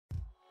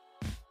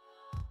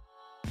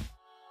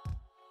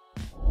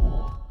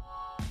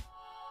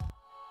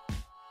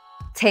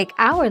Take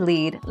our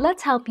lead,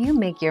 let's help you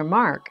make your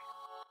mark.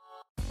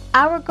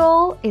 Our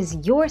goal is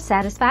your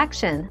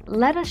satisfaction.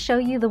 Let us show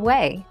you the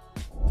way.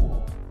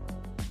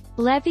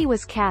 Levy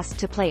was cast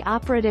to play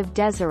operative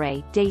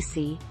Desiree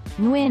Desi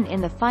Nguyen in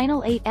the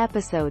final 8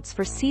 episodes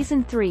for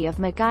Season 3 of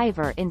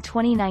MacGyver in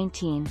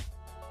 2019.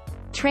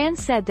 Tran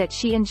said that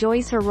she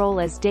enjoys her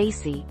role as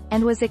Desi,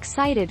 and was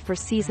excited for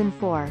Season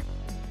 4.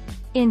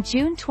 In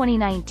June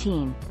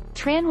 2019,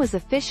 Tran was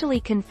officially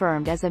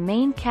confirmed as a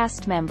main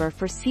cast member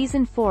for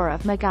Season 4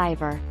 of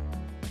MacGyver.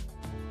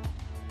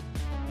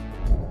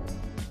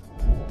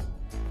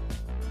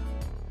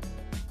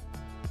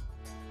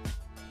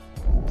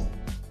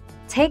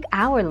 Take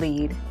our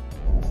lead.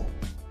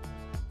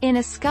 In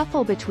a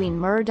scuffle between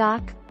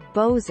Murdoch,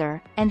 Bozer,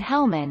 and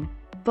Hellman,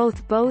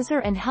 both Bozer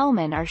and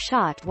Hellman are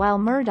shot while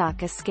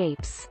Murdoch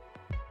escapes.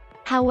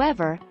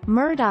 However,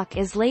 Murdoch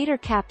is later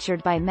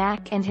captured by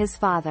Mac and his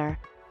father.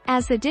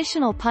 As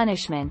additional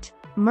punishment,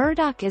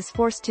 Murdoch is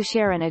forced to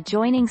share an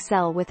adjoining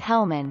cell with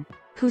Hellman,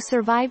 who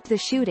survived the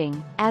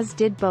shooting, as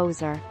did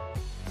Bozer.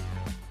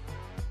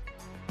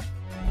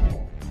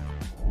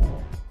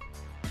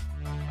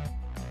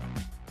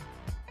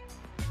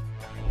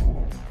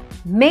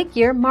 Make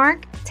your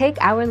mark, take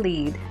our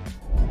lead.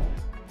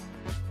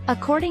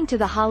 According to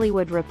The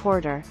Hollywood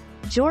Reporter,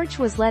 George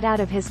was let out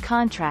of his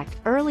contract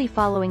early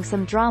following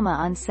some drama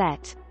on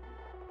set.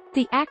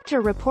 The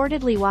actor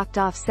reportedly walked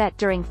off set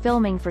during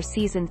filming for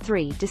Season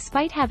 3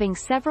 despite having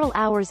several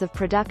hours of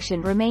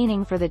production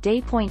remaining for the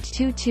day.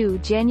 22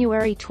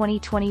 January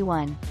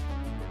 2021.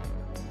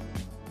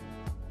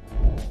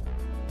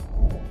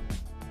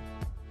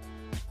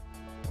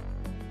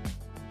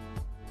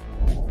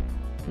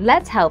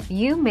 Let's help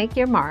you make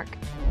your mark.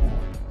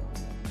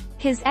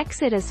 His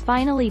exit is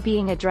finally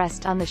being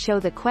addressed on the show.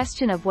 The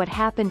question of what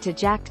happened to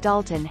Jack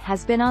Dalton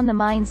has been on the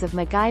minds of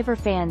MacGyver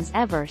fans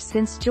ever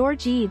since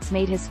George Eads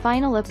made his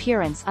final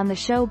appearance on the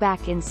show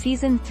back in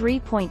Season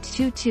 3.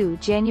 22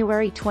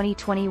 January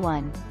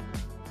 2021.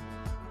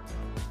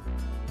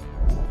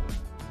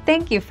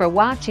 Thank you for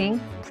watching.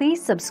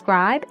 Please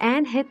subscribe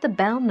and hit the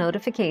bell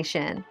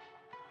notification.